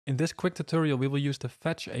In this quick tutorial, we will use the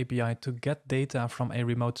fetch API to get data from a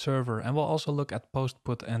remote server, and we'll also look at post,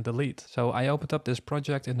 put, and delete. So I opened up this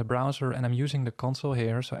project in the browser and I'm using the console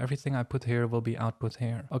here. So everything I put here will be output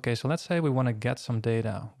here. Okay, so let's say we want to get some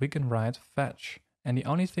data. We can write fetch. And the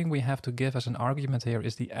only thing we have to give as an argument here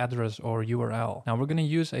is the address or URL. Now we're going to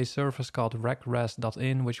use a service called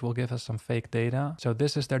recres.in, which will give us some fake data. So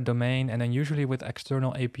this is their domain. And then usually with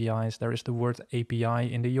external APIs, there is the word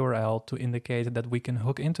API in the URL to indicate that we can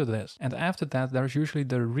hook into this. And after that, there's usually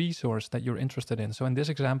the resource that you're interested in. So in this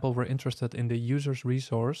example, we're interested in the user's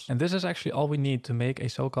resource. And this is actually all we need to make a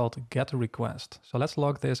so-called get request. So let's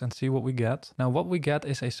log this and see what we get. Now what we get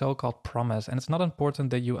is a so-called promise. And it's not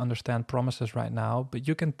important that you understand promises right now, but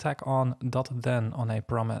you can tack on .then on a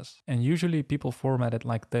promise. And usually people format it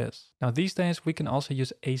like this. Now these days we can also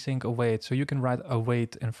use async await. So you can write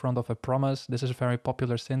await in front of a promise. This is a very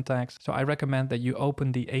popular syntax. So I recommend that you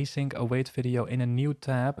open the async await video in a new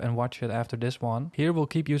tab and watch it after this one. Here we'll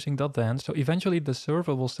keep using .then. So eventually the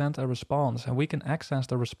server will send a response and we can access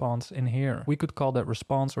the response in here. We could call that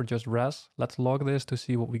response or just res. Let's log this to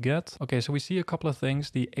see what we get. Okay, so we see a couple of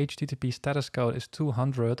things. The HTTP status code is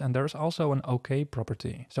 200 and there's also an OK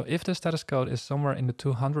property. So if the status code is somewhere in the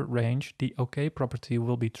 200 range, the OK property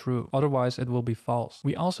will be true. Otherwise it will be false.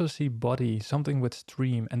 We also see body, something with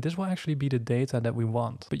stream, and this will actually be the data that we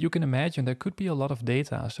want. But you can imagine there could be a lot of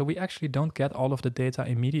data. So we actually don't get all of the data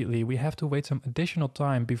immediately. We have to wait some additional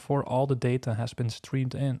time before all the data has been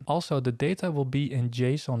streamed in. Also, the data will be in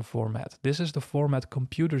JSON format. This is the format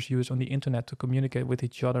computers use on the internet to communicate with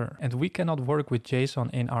each other. And we cannot work with JSON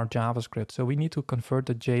in our JavaScript. So we need to convert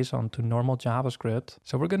the JSON to normal JavaScript.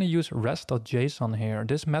 So we're going to use rest.json here.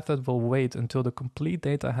 This method will wait until the complete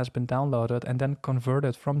data has been downloaded and then convert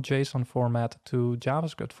it from JSON format to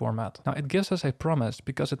JavaScript format. Now it gives us a promise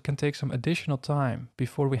because it can take some additional time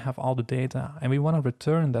before we have all the data and we want to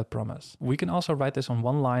return that promise. We can also write this on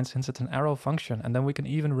one line since it's an arrow function, and then we can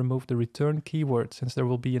even remove the return keyword since there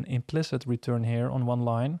will be an implicit return here on one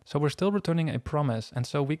line. So we're still returning a promise, and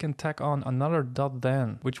so we can tack on another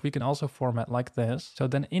 .then, which we can also format like this. So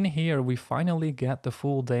then in here we finally get the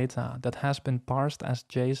full data that has been parsed as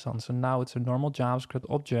JSON. So now it's a normal JavaScript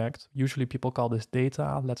object. Usually people call this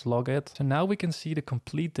data. Let's log it. So now we can see the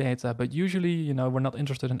complete data, but usually, we're not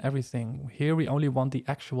interested in everything. Here we only want the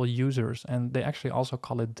actual users, and they actually also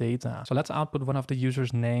call it data. So let's output one of the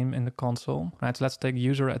users' name in the console. Right, so let's take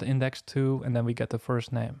user at index 2 and then we get the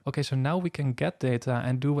first name. Okay, so now we can get data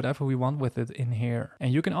and do whatever we want with it in here.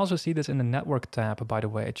 And you can also see this in the network tab, by the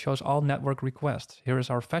way. It shows all network requests. Here is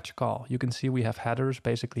our fetch call. You can see we have headers,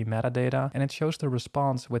 basically metadata, and it shows the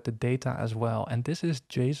response with the data as well. And this is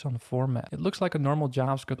JSON format. It looks like a normal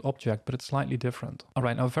JavaScript object, but it's slightly different. All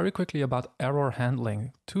right, now very quickly about error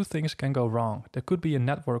handling. Two things can go wrong. There could be a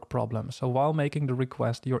network problem. So while making the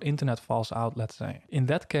request, your internet falls out, let's say. In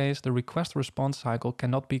that case, the request response cycle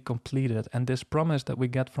cannot be completed, and this promise that we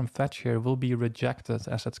get from fetch here will be rejected,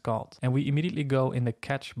 as it's called. And we immediately go in the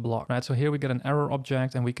catch block, right? So here we get an error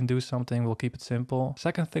object and we can do something. We'll keep it simple.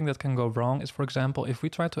 Second thing that can go wrong is, for example, if we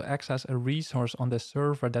try to access a resource on the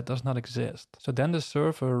server that does not exist. So then the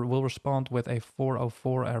server will respond with a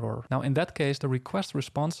 404 error. Now in that case, the request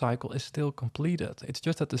response cycle is still completed. It's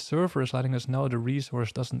just that the server is letting us know the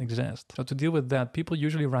resource doesn't exist. So to deal with that, people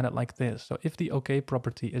usually run it like this. So if the OK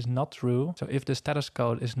property is not true, so if the status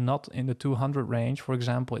code is not in the 200 range, for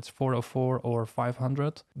example, it's 404 or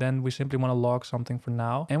 500, then we simply want to log something for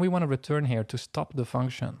now. And we want to return here to stop the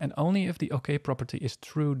function. And only if the OK property is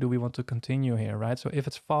true do we want to continue here, right? So if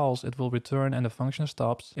it's false, it will return and the function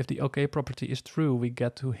stops. If the OK property is true, we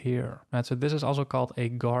get to here, right? So this is also called a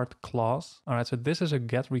guard clause. All right, so this is a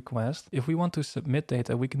get request. If we want to submit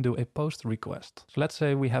data, we can do a post request. So let's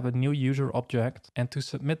say we have a new user object, and to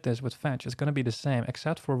submit this with fetch, it's going to be the same,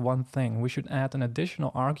 except for one thing. We should add an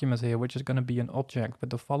additional argument here, which is going to be an object with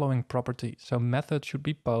the following properties. So method should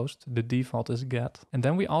be post, the default is get. And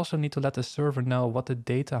then we also need to let the server know what the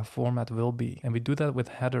data format will be. And we do that with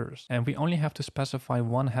headers. And we only have to specify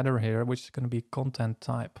one header here, which is going to be content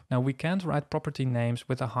type. Now we can't write property names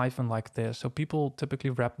with a hyphen like this. So people typically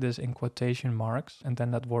wrap this in quotation marks, and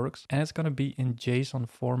then that works. And it's going to be in JSON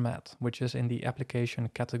format, which is in the application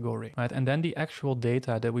category, right? And then the actual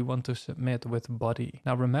data that we want to submit with body.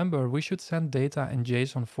 Now remember, we should send data in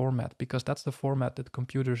JSON format because that's the format that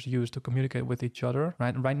computers use to communicate with each other,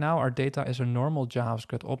 right? Right now our data is a normal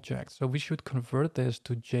JavaScript object. So we should convert this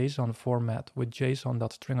to JSON format with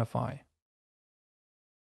json.stringify.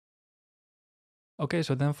 Okay,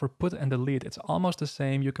 so then for put and delete, it's almost the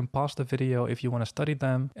same. You can pause the video if you want to study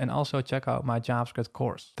them, and also check out my JavaScript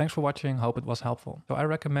course. Thanks for watching, hope it was helpful. So I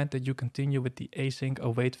recommend that you continue with the async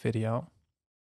await video.